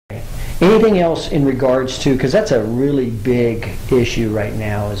Anything else in regards to, because that's a really big issue right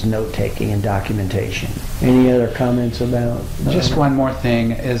now, is note-taking and documentation. Any other comments about? Just one more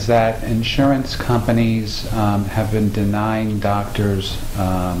thing is that insurance companies have been denying doctors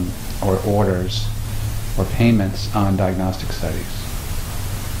or orders or payments on diagnostic studies.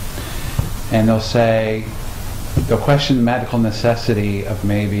 And they'll question the medical necessity of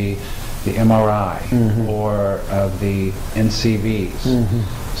maybe the MRI or of the NCVs.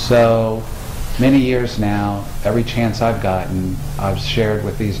 So many years now, every chance I've gotten, I've shared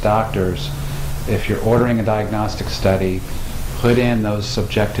with these doctors, if you're ordering a diagnostic study, put in those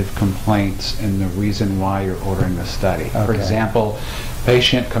subjective complaints and the reason why you're ordering the study. Okay. For example,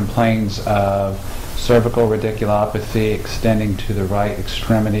 patient complains of cervical radiculopathy extending to the right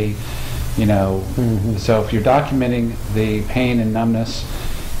extremity, you know, so if you're documenting the pain and numbness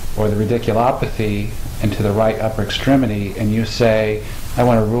or the radiculopathy into the right upper extremity, and you say, I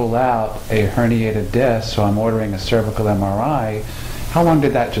want to rule out a herniated disc, so I'm ordering a cervical MRI, how long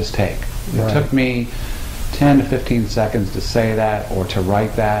did that just take? It took me 10 to 15 seconds to say that or to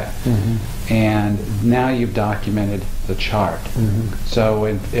write that, and now you've documented the chart. So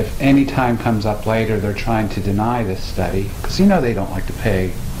if any time comes up later they're trying to deny this study, because you know they don't like to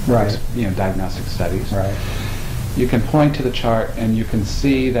pay diagnostic studies. You can point to the chart and you can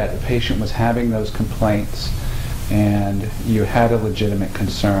see that the patient was having those complaints and you had a legitimate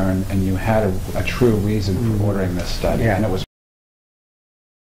concern and you had a true reason for ordering this study, and it was